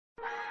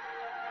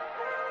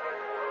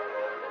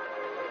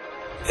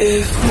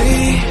If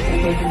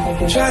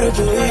we try to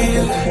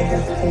believe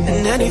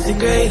in anything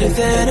greater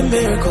than a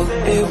miracle,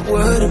 it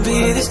wouldn't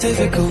be this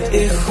difficult.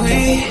 If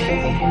we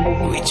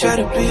try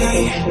to be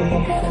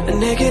a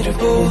negative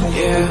bull,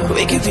 yeah,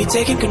 we could be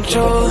taking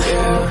control.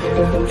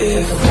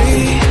 If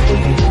we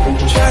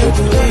try to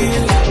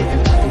believe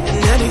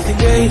in anything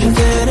greater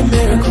than a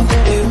miracle,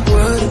 it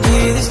wouldn't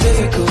be this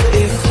difficult.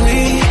 If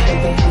we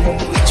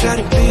try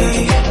to be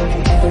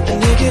a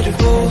negative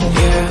bull,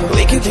 yeah,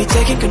 we could be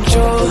taking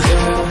control.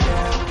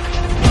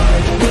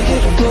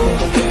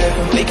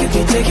 We could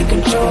be taking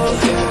control.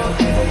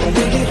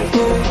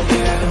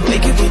 We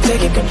could be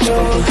taking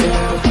control.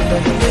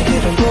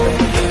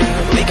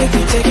 We could be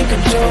taking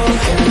control.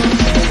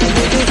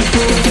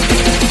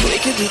 We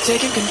could be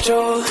taking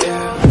control.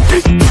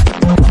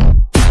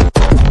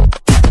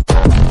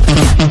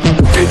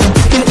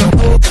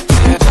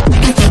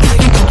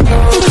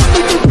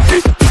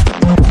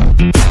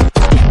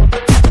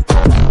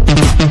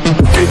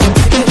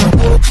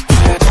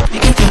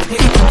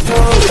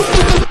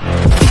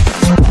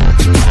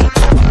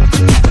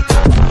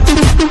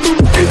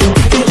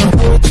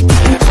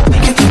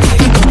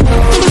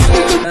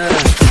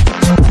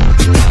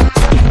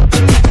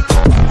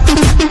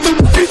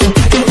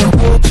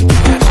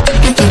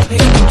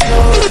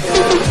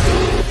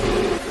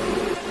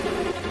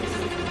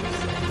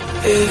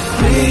 If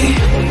we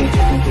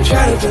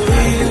try to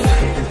believe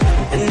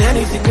in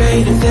anything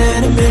greater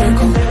than a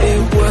miracle, it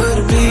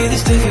wouldn't be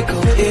this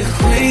difficult. If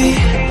we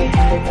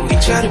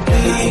try to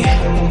be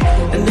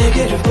a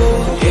negative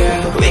bull,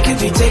 yeah, we could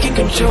be taking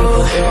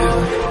control.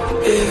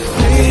 If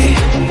we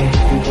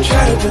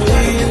try to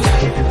believe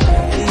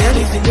in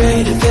anything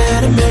greater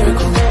than a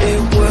miracle, it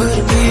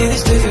wouldn't be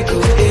this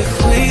difficult. If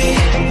we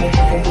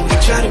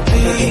try to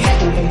be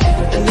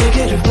a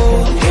negative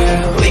bull, yeah,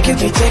 we could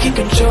be taking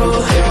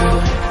control.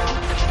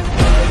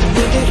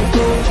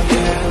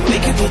 We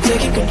could be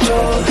taking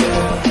control.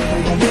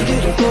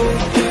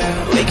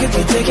 We could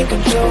be taking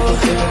control.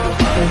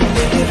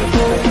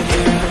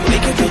 We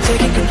could be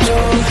taking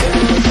control.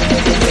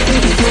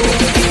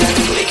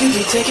 We could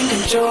be taking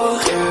control.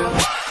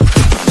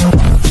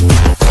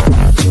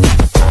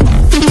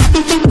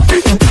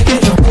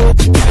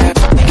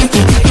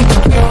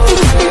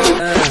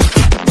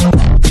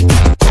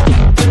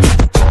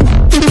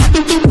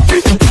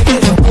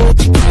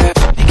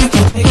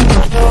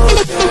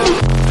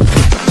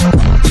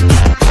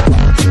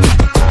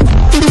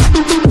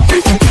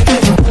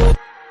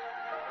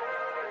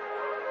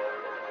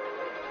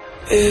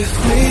 If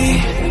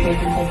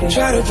we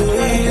try to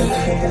believe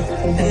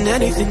in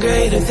anything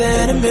greater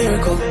than a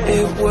miracle,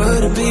 it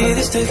wouldn't be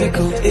this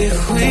difficult.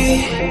 If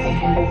we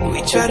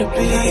try to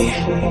be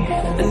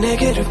a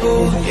negative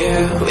bull,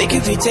 yeah, we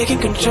could be taking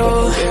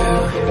control.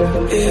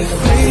 If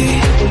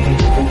we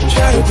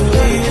try to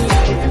believe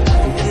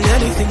in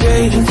anything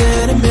greater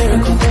than a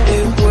miracle,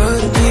 it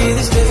wouldn't be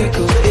this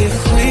difficult. If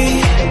we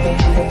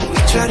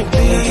try to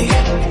be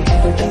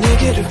a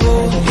negative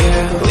bull,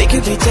 yeah, we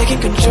could be taking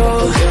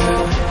control.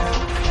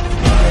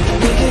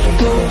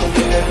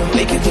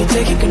 We could be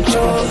taking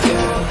control.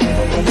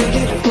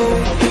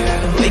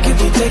 We could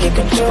be taking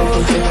control.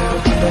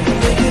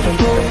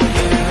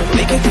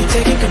 We could be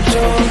taking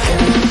control.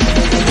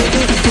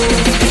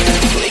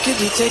 We could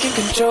be taking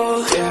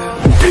control.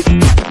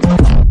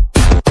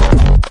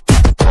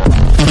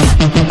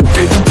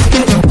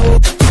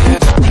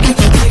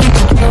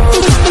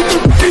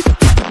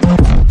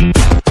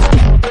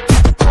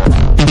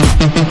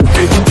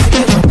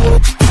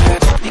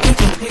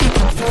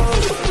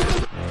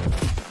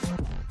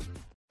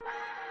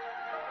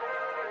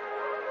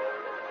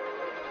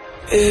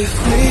 If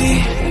we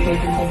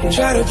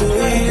try to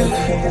believe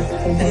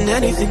in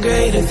anything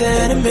greater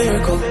than a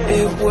miracle,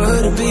 it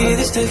wouldn't be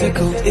this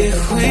difficult.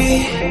 If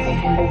we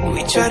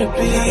try to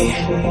be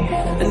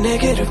a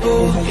negative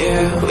bull,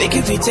 yeah, we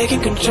could be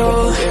taking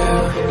control.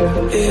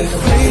 If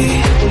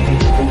we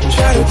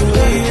try to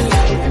believe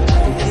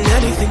in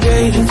anything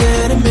greater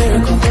than a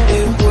miracle,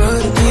 it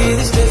wouldn't be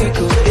this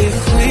difficult. If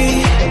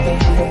we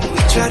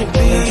try to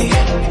be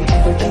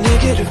a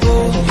negative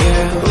bull,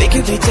 yeah, we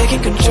could be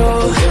taking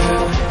control.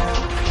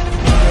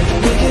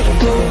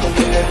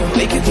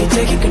 We could be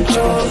taking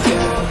control.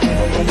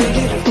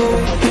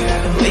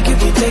 We could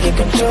be taking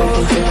control.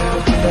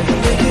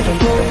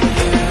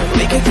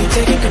 We could be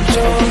taking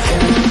control.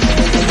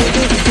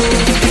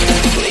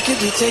 We could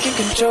be taking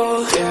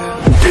control.